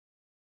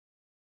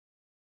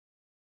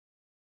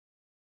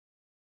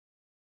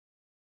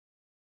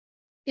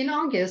In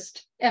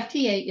August,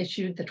 FDA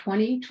issued the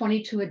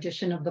 2022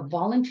 edition of the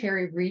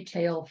Voluntary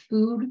Retail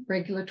Food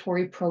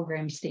Regulatory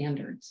Program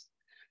Standards.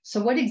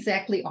 So what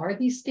exactly are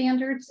these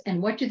standards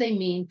and what do they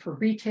mean for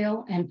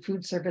retail and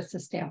food service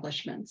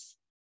establishments?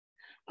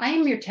 I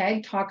am your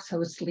TAG Talks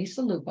host,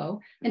 Lisa Lupo,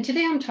 and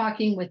today I'm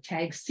talking with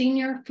TAG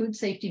Senior Food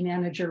Safety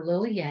Manager,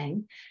 Lily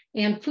Yang,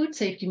 and Food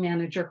Safety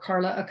Manager,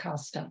 Karla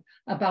Acosta,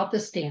 about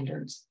the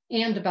standards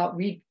and about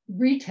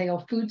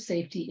retail food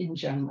safety in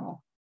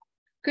general.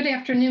 Good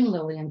afternoon,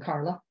 Lily and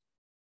Karla.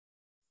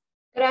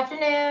 Good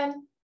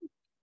afternoon.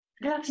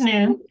 Good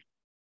afternoon.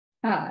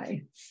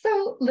 Hi.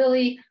 So,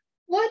 Lily,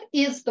 what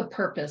is the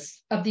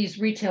purpose of these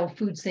retail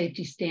food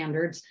safety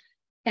standards?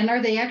 And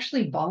are they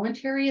actually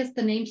voluntary, as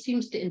the name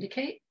seems to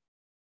indicate?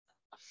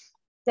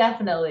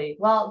 Definitely.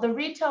 Well, the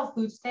retail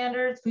food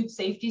standards, food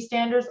safety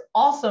standards,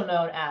 also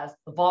known as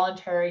the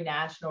Voluntary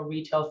National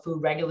Retail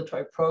Food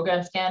Regulatory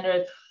Program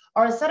Standards,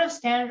 are a set of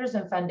standards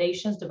and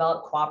foundations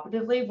developed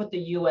cooperatively with the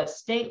U.S.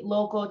 state,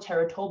 local,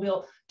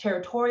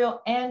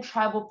 territorial, and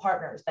tribal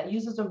partners that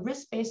uses a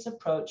risk-based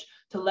approach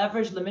to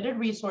leverage limited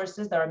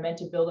resources that are meant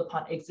to build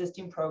upon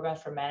existing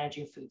programs for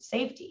managing food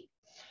safety.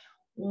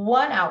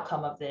 One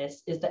outcome of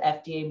this is the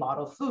FDA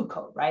Model Food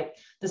Code, right?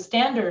 The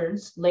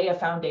standards lay a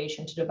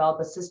foundation to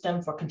develop a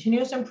system for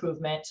continuous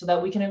improvement so that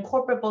we can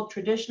incorporate both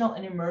traditional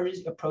and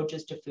emerging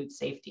approaches to food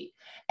safety.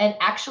 And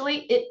actually,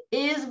 it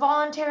is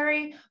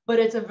voluntary, but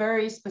it's a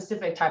very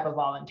specific type of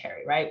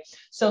voluntary, right?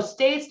 So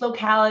states,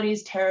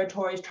 localities,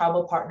 territories,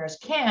 tribal partners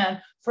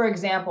can, for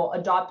example,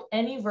 adopt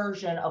any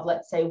version of,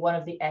 let's say, one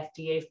of the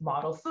FDA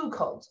Model Food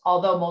Codes,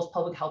 although most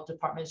public health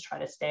departments try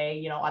to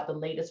stay, at the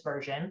latest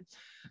version.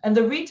 And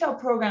the retail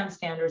program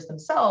standards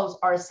themselves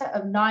are a set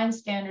of 9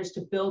 standards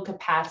to build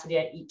capacity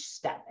at each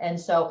step. And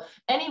so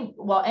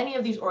any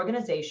of these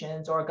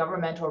organizations or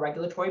governmental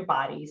regulatory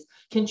bodies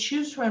can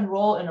choose to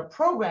enroll in a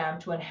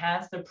program to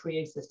enhance their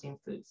pre-existing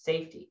food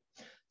safety.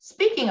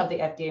 Speaking of the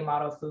FDA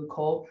Model Food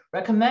Code,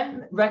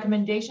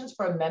 recommendations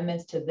for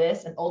amendments to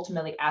this and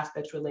ultimately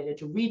aspects related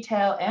to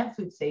retail and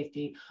food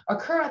safety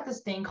occur at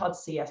this thing called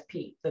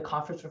CFP, the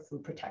Conference for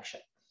Food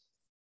Protection.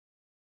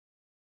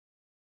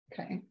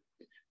 Okay.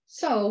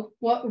 So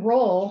what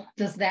role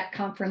does that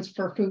Conference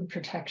for Food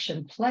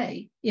Protection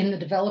play in the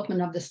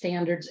development of the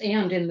standards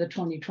and in the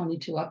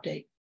 2022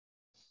 update?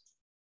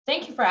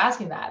 Thank you for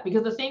asking that,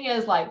 because the thing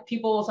is,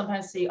 people will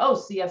sometimes see,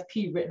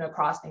 CFP written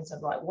across things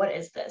and they're like, what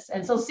is this?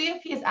 And so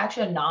CFP is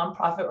actually a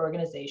nonprofit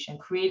organization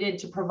created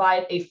to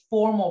provide a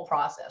formal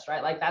process,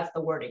 right? That's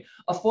the wording,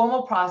 a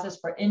formal process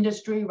for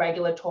industry,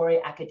 regulatory,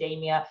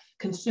 academia,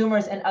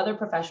 consumers, and other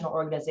professional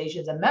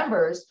organizations and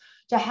members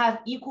to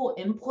have equal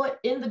input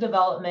in the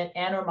development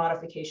and or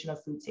modification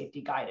of food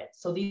safety guidance.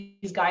 So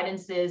these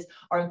guidances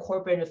are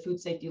incorporated into food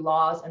safety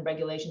laws and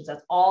regulations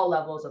at all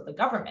levels of the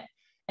government.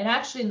 And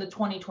actually in the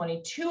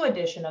 2022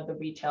 edition of the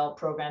retail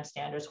program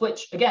standards,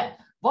 which again,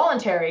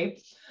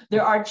 voluntary,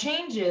 there are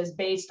changes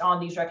based on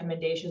these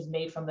recommendations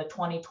made from the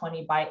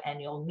 2020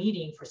 biennial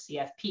meeting for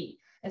CFP.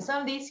 And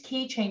some of these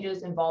key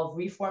changes involve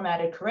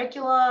reformatted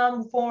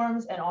curriculum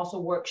forms and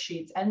also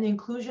worksheets and the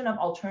inclusion of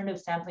alternative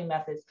sampling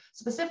methods,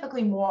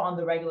 specifically more on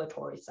the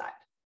regulatory side.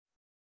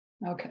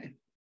 Okay.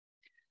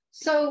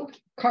 So,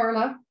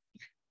 Karla,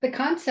 the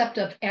concept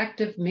of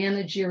active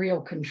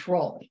managerial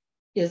control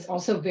is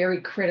also very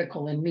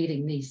critical in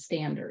meeting these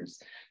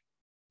standards.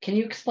 Can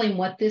you explain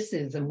what this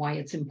is and why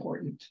it's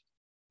important?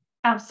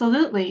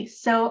 Absolutely.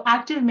 So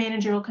active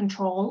managerial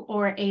control,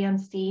 or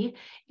AMC,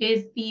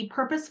 is the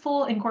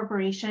purposeful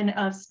incorporation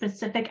of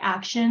specific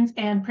actions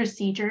and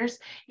procedures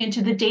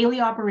into the daily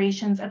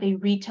operations of a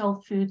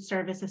retail food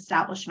service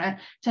establishment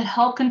to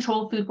help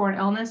control foodborne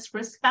illness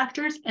risk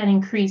factors and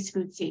increase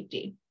food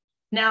safety.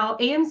 Now,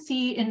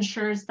 AMC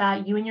ensures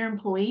that you and your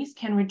employees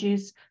can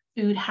reduce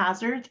food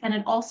hazards, and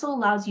it also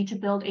allows you to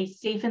build a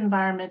safe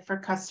environment for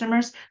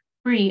customers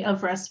free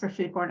of risk for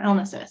foodborne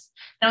illnesses.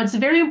 Now, it's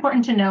very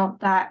important to note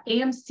that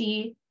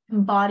AMC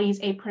embodies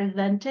a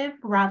preventive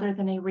rather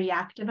than a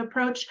reactive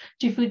approach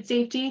to food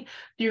safety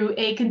through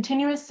a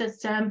continuous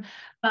system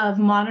of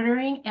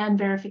monitoring and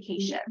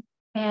verification.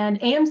 And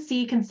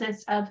AMC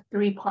consists of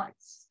 3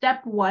 parts.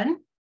 Step 1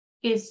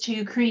 is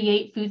to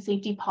create food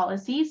safety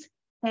policies.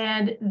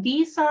 And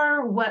these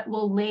are what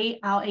will lay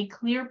out a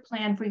clear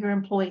plan for your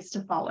employees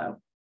to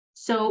follow.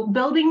 So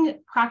building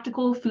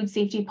practical food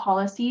safety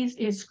policies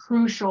is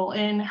crucial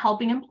in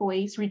helping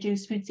employees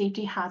reduce food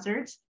safety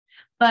hazards,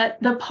 but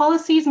the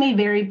policies may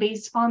vary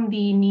based on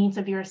the needs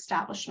of your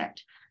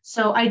establishment.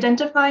 So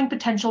identifying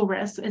potential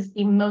risks is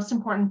the most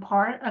important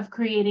part of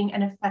creating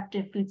an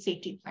effective food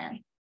safety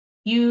plan.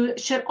 You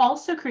should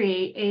also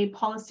create a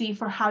policy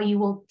for how you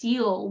will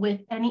deal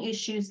with any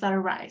issues that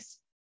arise.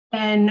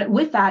 And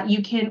with that,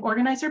 you can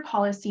organize your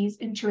policies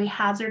into a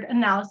hazard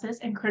analysis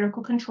and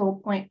critical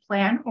control point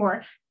plan,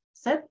 or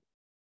HACCP.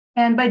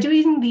 And by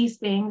doing these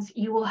things,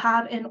 you will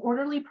have an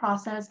orderly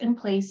process in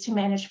place to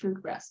manage food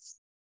risks.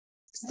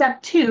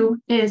 Step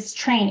 2 is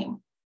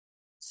training.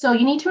 So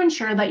you need to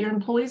ensure that your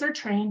employees are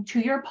trained to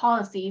your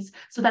policies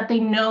so that they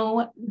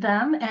know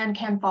them and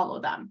can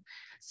follow them.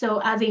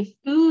 So as a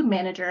food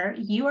manager,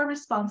 you are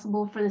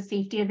responsible for the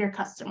safety of your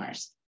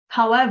customers.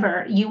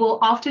 However, you will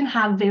often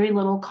have very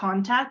little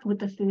contact with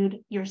the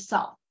food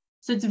yourself.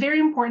 So it's very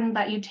important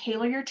that you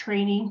tailor your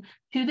training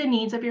to the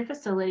needs of your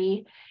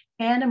facility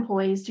and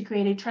employees to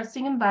create a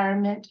trusting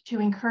environment to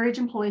encourage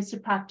employees to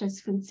practice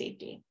food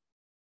safety.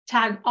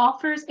 TAG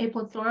offers a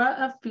plethora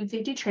of food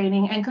safety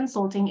training and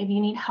consulting if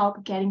you need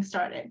help getting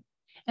started.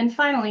 And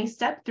finally,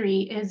 step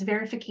 3 is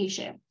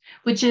verification,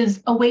 which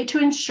is a way to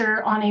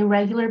ensure on a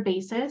regular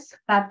basis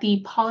that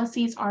the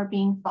policies are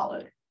being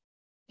followed.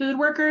 Food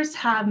workers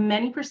have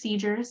many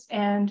procedures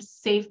and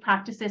safe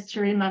practices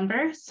to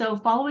remember, so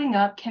following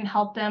up can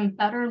help them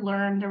better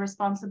learn their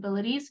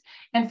responsibilities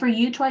and for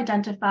you to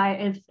identify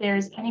if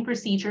there's any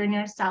procedure in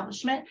your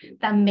establishment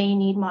that may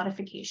need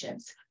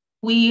modifications.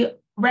 We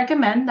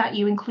recommend that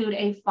you include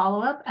a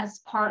follow-up as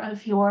part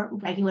of your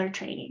regular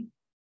training.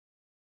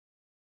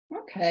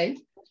 Okay.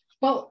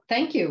 Well,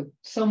 thank you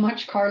so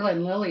much, Karla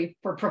and Lily,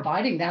 for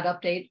providing that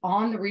update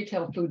on the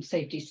retail food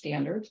safety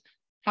standards,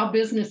 how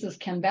businesses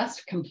can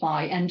best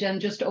comply, and then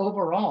just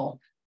overall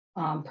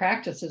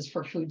practices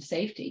for food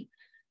safety.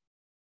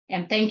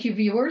 And thank you,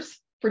 viewers,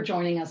 for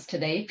joining us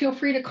today. Feel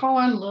free to call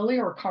on Lily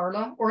or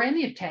Karla or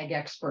any of TAG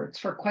experts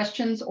for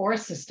questions or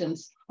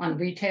assistance on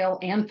retail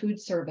and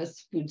food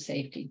service food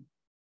safety.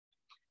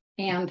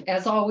 And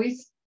as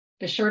always,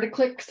 be sure to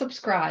click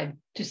subscribe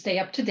to stay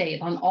up to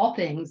date on all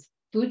things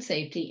food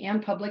safety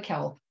and public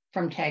health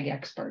from TAG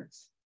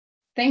experts.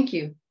 Thank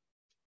you.